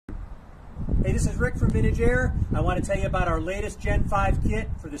Hey, this is Rick from Vintage Air. I want to tell you about our latest Gen 5 kit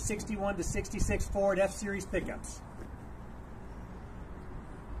for the 61 to 66 Ford F-Series pickups.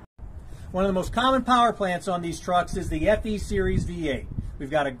 One of the most common power plants on these trucks is the FE Series V8. We've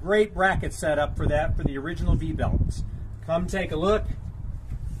got a great bracket set up for that for the original V-belts. Come take a look.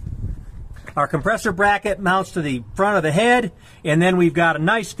 Our compressor bracket mounts to the front of the head, and then we've got a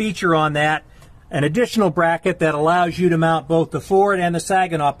nice feature on that, an additional bracket that allows you to mount both the Ford and the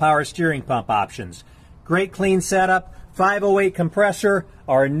Saginaw power steering pump options. Great clean setup, 508 compressor,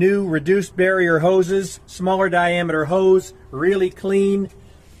 our new reduced barrier hoses, smaller diameter hose, really clean.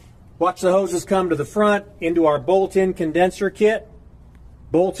 Watch the hoses come to the front into our bolt-in condenser kit.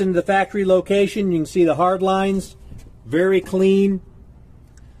 Bolts into the factory location, you can see the hard lines, very clean.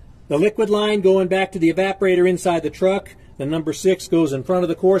 The liquid line going back to the evaporator inside the truck. The number 6 goes in front of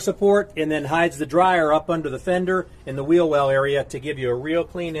the core support and then hides the dryer up under the fender in the wheel well area to give you a real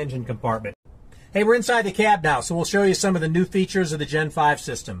clean engine compartment. Hey, we're inside the cab now, so we'll show you some of the new features of the Gen 5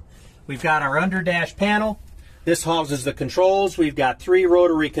 system. We've got our under dash panel. This houses the controls. We've got 3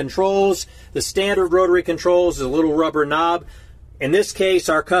 rotary controls. The standard rotary controls is a little rubber knob. In this case,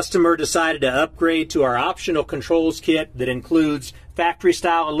 our customer decided to upgrade to our optional controls kit that includes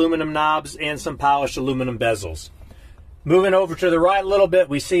factory-style aluminum knobs and some polished aluminum bezels. Moving over to the right a little bit,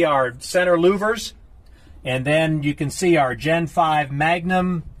 we see our center louvers, and then you can see our Gen 5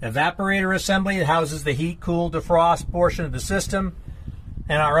 Magnum evaporator assembly. It houses the heat, cool, defrost portion of the system,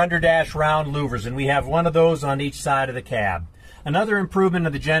 and our underdash round louvers, and we have one of those on each side of the cab. Another improvement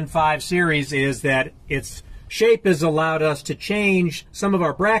of the Gen 5 series is that its shape has allowed us to change some of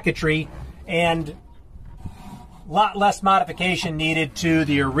our bracketry, and a lot less modification needed to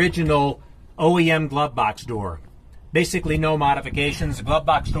the original OEM glove box door. Basically no modifications. The glove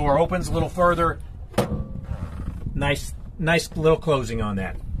box door opens a little further. Nice little closing on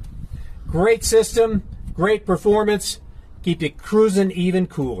that. Great system, great performance. Keep you cruising even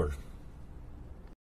cooler.